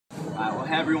Well,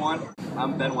 hey everyone,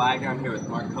 I'm Ben Wagner. I'm here with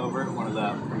Mark Covert, one of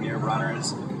the premier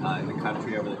runners in the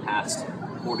country over the past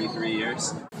 43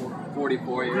 years.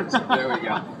 44 years, there we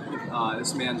go.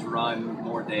 This man's run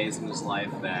more days in his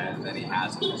life than he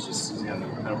hasn't. He's got an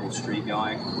incredible streak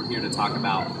going. We're here to talk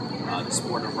about the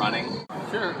sport of running.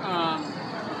 Sure.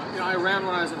 I ran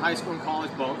when I was in high school and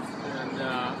college both, and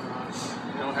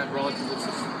had relatively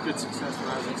good success when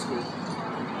I was in school.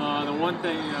 The one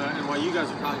thing, and why you guys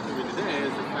are talking to me today,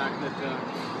 is the fact that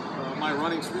my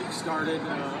running streak started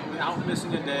without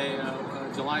missing a day.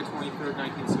 July 23rd,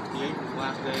 1968 was the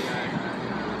last day I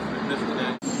missed a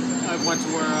day. I went to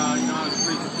where I was a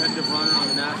pretty competitive runner on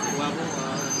the national level.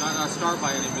 Not a star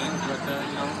by any means, but a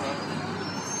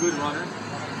good runner.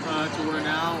 To where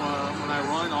now, when I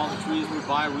run, all the trees move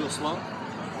by real slow.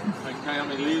 I can tell you how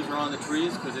many leaves are on the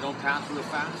trees because they don't pass real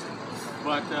fast.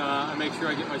 But I make sure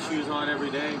I get my shoes on every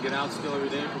day, get out still every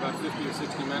day for about 50 or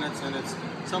 60 minutes, and it's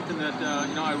something that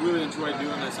I really enjoy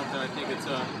doing. It's something I think it's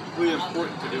really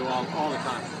important to do all the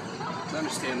time. I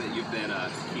understand that you've been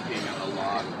keeping a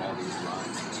log of all these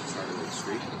runs since you started the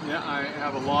streak. Yeah, I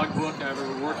have a log book. I have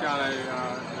every workout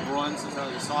I've run since I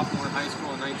was a sophomore in high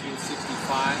school in 1965.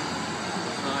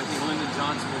 I think Lyndon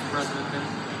Johnson was president then.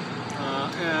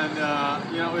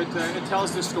 It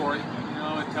tells the story.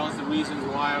 It tells the reasons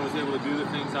why I was able to do the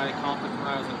things I accomplished when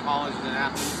I was in college as an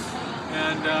athlete.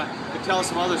 And it tells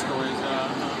some other stories.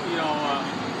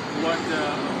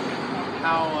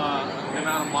 The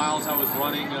amount of miles I was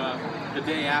running the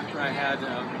day after I had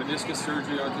meniscus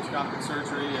surgery, arthroscopic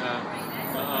surgery,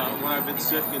 when I've been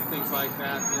sick and things like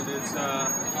that. And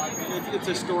it's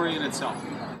a story in itself.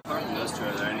 Apart from those two,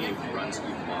 are there any runs that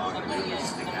you've logged that really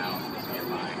stick out in your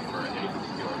mind for any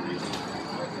particular reason?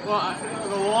 Well,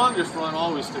 the longest run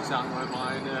always sticks out in my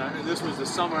mind. And this was the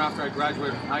summer after I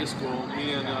graduated from high school.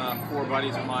 Me and four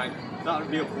buddies of mine thought it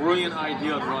would be a brilliant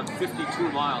idea to run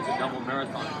 52 miles a double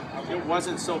marathon. It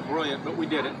wasn't so brilliant, but we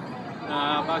did it.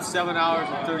 About 7 hours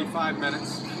and 35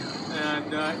 minutes.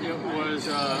 And it was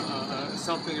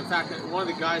something. In fact, one of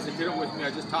the guys that did it with me,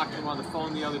 I just talked to him on the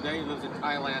phone the other day. He lives in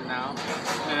Thailand now,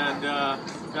 and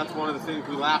that's one of the things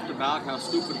we laughed about, how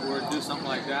stupid we were to do something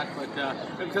like that. But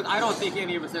because I don't think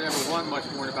any of us had ever run much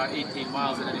more than about 18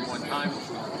 miles at any one time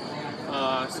before.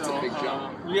 That's a big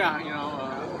jump. Yeah,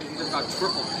 just about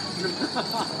triple.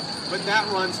 But that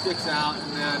run sticks out,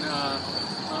 and then.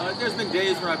 There's been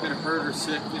days where I've been hurt or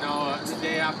sick. The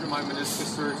day after my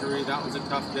meniscus surgery, that was a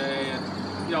tough day. And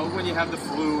when you have the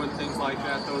flu and things like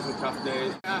that, those are tough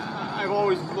days. I've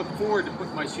always looked forward to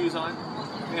putting my shoes on.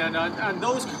 And on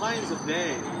those kinds of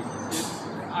days,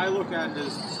 I look at it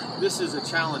as this is a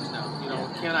challenge now.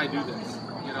 Can I do this?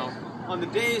 On the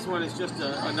days when it's just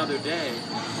another day,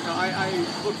 I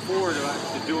look forward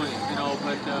to doing it.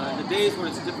 But the days when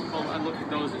it's difficult, I look at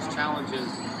those as challenges.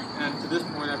 And to this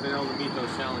point, I've been able to meet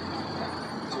those challenges.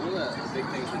 So one of the big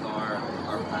things with our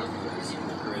platform is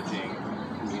encouraging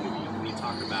community. When you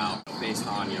talk about, based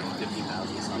on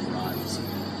 50,000 some runs,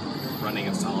 running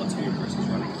in solitude versus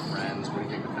running with friends, what do you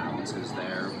think the balance is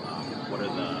there? What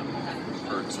are the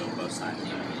perks of both sides of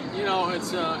that?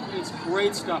 It's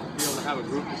great stuff to be able to have a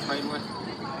group to train with.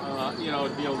 To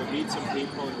be able to meet some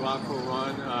people and go out for a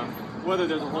run, whether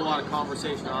there's a whole lot of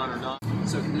conversation on or not.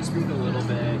 So can you speak a little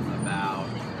bit about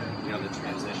the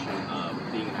transition of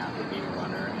being an athlete, being a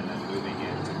runner, and then moving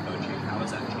into coaching? How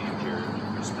has that changed your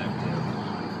perspective?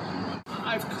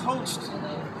 I've coached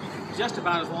just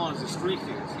about as long as the streak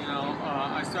is.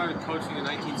 I started coaching in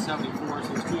 1974,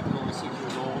 so the streak was only 6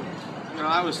 years old.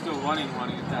 I was still running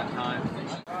at that time.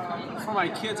 For my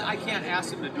kids, I can't ask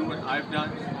them to do what I've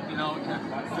done.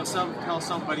 Tell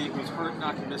somebody who's hurt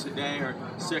not to miss a day or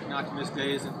sick not to miss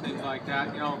days and things like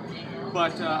that.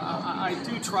 But I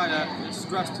do try to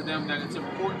stress to them that it's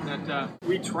important that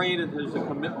we train it as a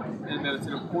commitment and that it's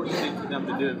an important thing for them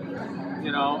to do.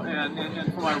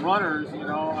 And for my runners,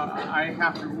 I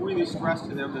have to really stress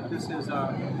to them that this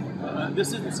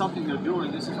isn't something they're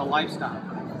doing. This is a lifestyle.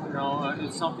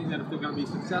 It's something that if they're going to be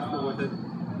successful with it,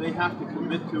 they have to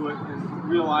commit to it and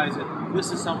realize that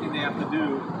this is something they have to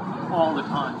do all the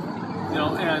time.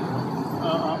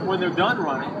 And when they're done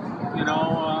running,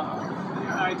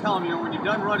 I tell them, when you're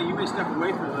done running, you may step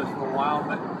away from this for a while,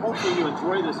 but hopefully you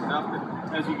enjoy this enough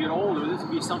that as you get older, this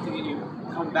will be something that you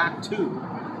come back to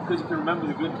because you can remember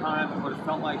the good times and what it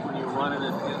felt like when you were running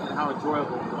and how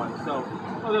enjoyable it was. So,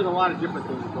 there's a lot of different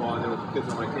things that go on there with the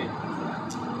kids on my team.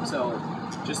 So,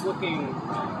 just looking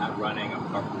at running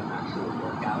apart from the actual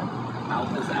workout, how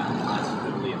has that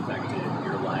positively affected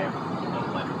your life,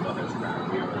 the life of others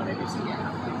around you, or maybe some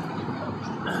athletes that you've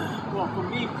coached? Well, for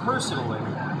me personally,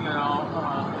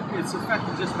 it's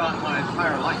affected just about my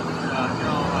entire life.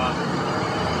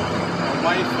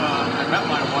 met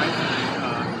my wife in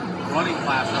a running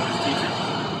class I was teaching.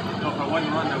 You know, if I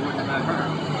wasn't running, I wouldn't have met her.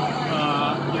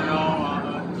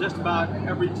 Just about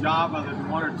every job other than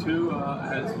one or two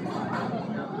has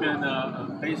been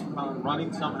based on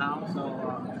running somehow.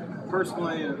 So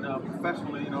personally and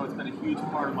professionally, it's been a huge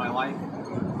part of my life.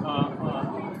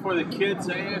 For the kids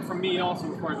and for me also,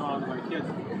 before I go on to my kids,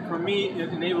 for me it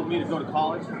enabled me to go to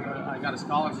college. I got a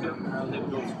scholarship and I was able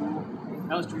to go to school.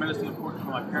 That was tremendously important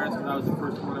for my parents because I was the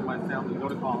first one in my family to go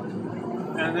to college.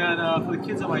 And then for the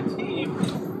kids on my team,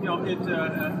 it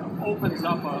opens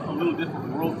up a little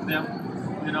different world to them.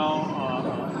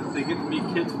 They get to meet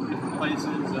kids from different places.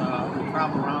 We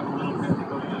travel around a little bit. They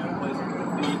go to different places to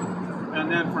compete.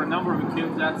 And then for a number of the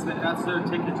kids, that's their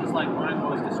ticket, just like mine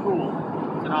was to school.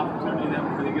 It's an opportunity then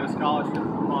for they get a scholarship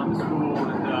on to school,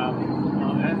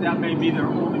 and that may be their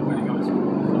only way to go to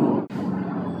school.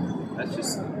 So that's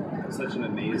just such an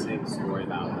amazing story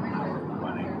about how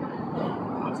running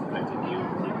has affected you,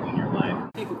 people in your life.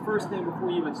 I think the first thing before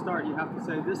you even start, you have to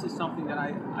say, this is something that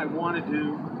I want to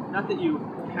do. Not that you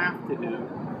have to do,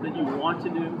 that you want to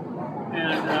do.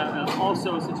 And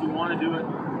also, since you want to do it,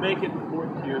 make it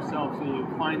important to yourself so you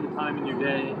find the time in your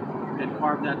day and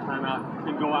carve that time out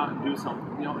and go out and do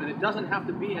something. And it doesn't have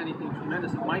to be anything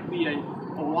tremendous. It might be a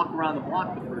walk around the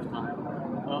block the first time.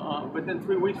 But then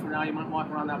 3 weeks from now, you might walk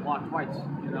around that block twice,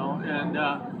 and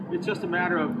it's just a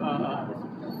matter of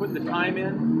putting the time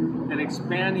in and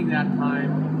expanding that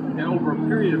time, and over a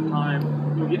period of time,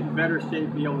 you'll get in better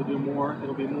shape, be able to do more,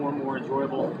 it'll be more and more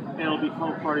enjoyable, and it'll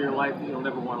become part of your life that you'll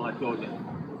never want to let go again.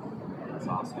 That's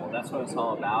awesome. Well, that's what it's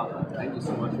all about. Thank you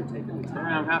so much for taking the time.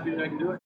 I'm happy that I can do it.